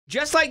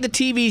Just like the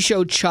TV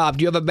show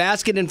Chopped, you have a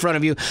basket in front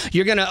of you.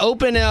 You're going to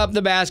open up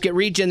the basket,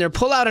 reach in there,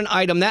 pull out an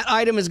item. That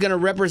item is going to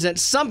represent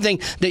something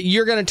that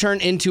you're going to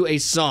turn into a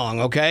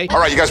song, okay? All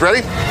right, you guys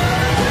ready?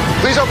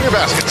 Please open your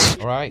baskets.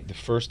 All right, the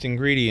first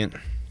ingredient.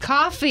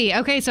 Coffee.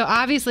 Okay, so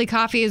obviously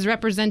coffee is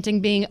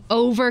representing being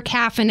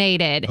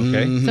over-caffeinated.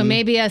 Okay. So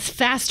maybe a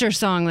faster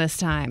song this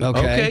time.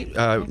 Okay.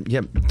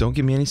 Yep, don't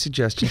give me any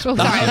suggestions. Oh,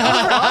 sorry.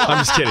 I'm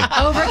just kidding.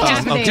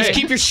 Over-caffeinated. Just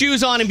keep your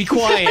shoes on and be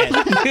quiet.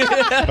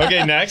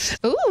 Okay,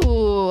 next.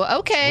 Ooh,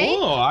 okay.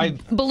 Oh,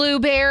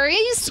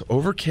 Blueberries.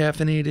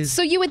 over-caffeinated.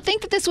 So you would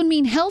think that this would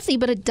mean healthy,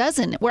 but it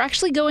doesn't. We're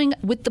actually going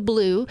with the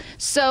blue.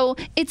 So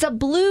it's a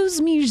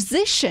blues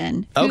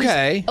musician who's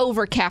Okay.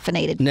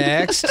 over-caffeinated.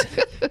 Next.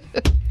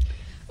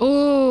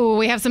 Ooh,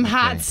 we have some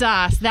hot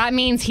sauce. That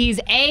means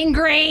he's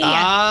angry. He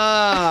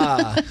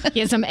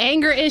has some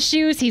anger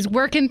issues he's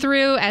working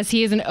through as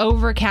he is an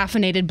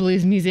over-caffeinated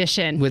blues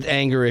musician. With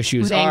anger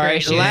issues. With All anger right,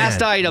 issues.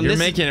 last item. You're This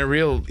making it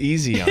real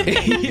easy on me.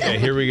 Okay,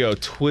 here we go.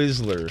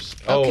 Twizzlers.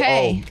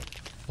 Okay.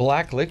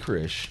 Black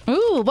licorice.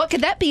 Ooh, what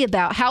could that be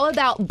about? How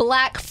about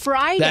Black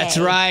Friday? That's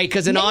right,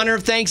 because in honor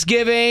of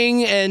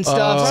Thanksgiving and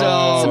stuff,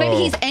 So maybe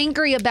he's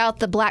angry about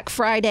the Black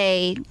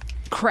Friday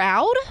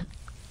crowd?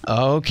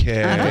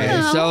 Okay.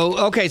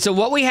 So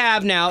what we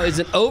have now is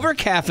an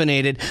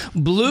over-caffeinated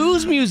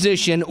blues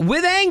musician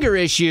with anger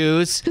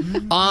issues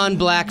on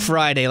Black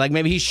Friday. Like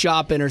maybe he's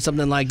shopping or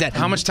something like that.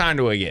 How much time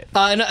do I get?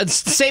 No, it's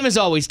same as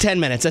always, 10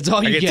 minutes. That's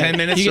all you get 10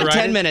 minutes You to get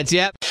write 10 it? minutes,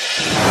 yep.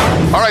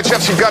 All right,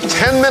 chefs, you've got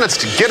 10 minutes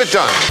to get it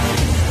done.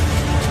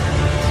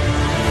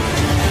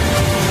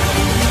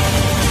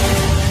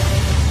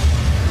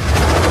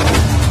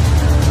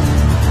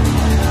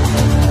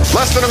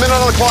 Less than a minute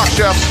on the clock,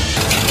 chefs.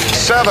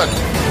 7,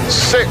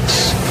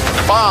 6,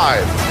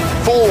 5,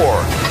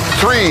 4,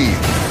 3,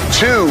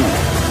 2,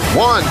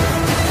 1.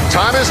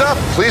 Time is up.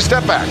 Please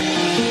step back.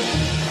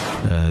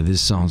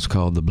 This song's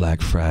called the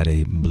Black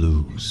Friday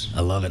Blues.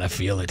 I love it. I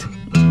feel it.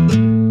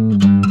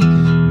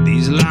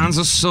 These lines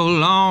are so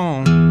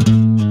long,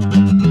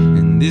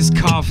 and this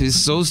coffee's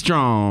so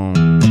strong.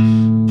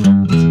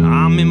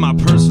 I'm in my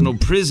personal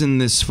prison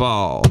this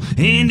fall,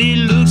 and it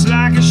looks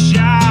like a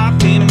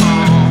shopping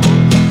mall.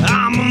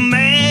 I'm a man.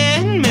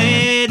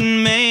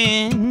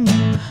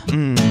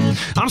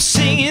 I'm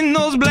singing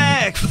those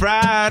Black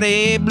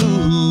Friday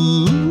blues.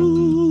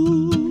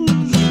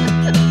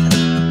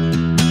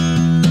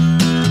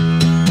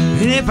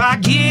 And if I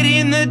get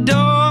in the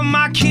door,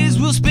 my kids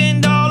will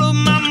spend all of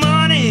my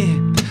money.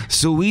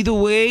 So either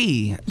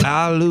way,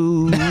 I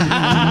lose. One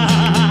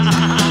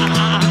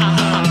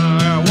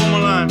more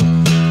line.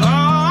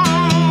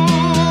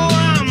 Oh,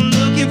 I'm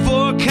looking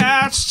for a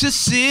couch to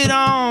sit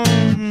on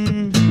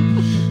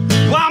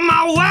while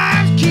my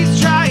wife keeps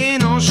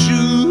trying on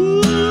shoes.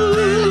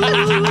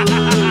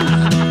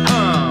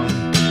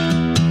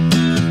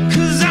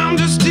 'Cause I'm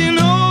just an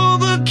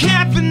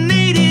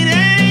over-caffeinated,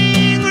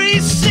 angry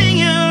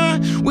singer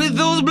with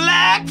those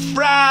Black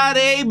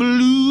Friday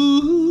blues.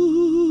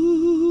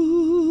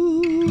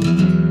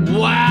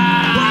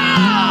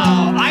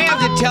 Wow. I have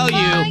to tell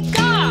My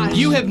gosh.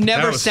 you have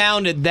never That was-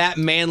 sounded that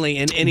manly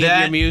in any of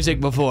That- your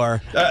music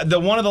before. The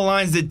one of the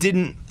lines that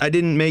I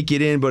didn't make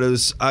it in, but it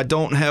was, I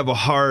don't have a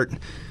heart.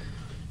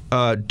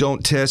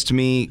 Don't test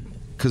me,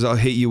 because I'll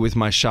hit you with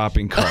my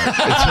shopping cart. And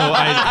so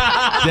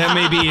that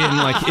may be in,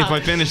 like, if I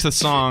finish the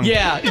song.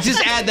 Yeah,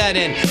 just add that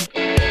in.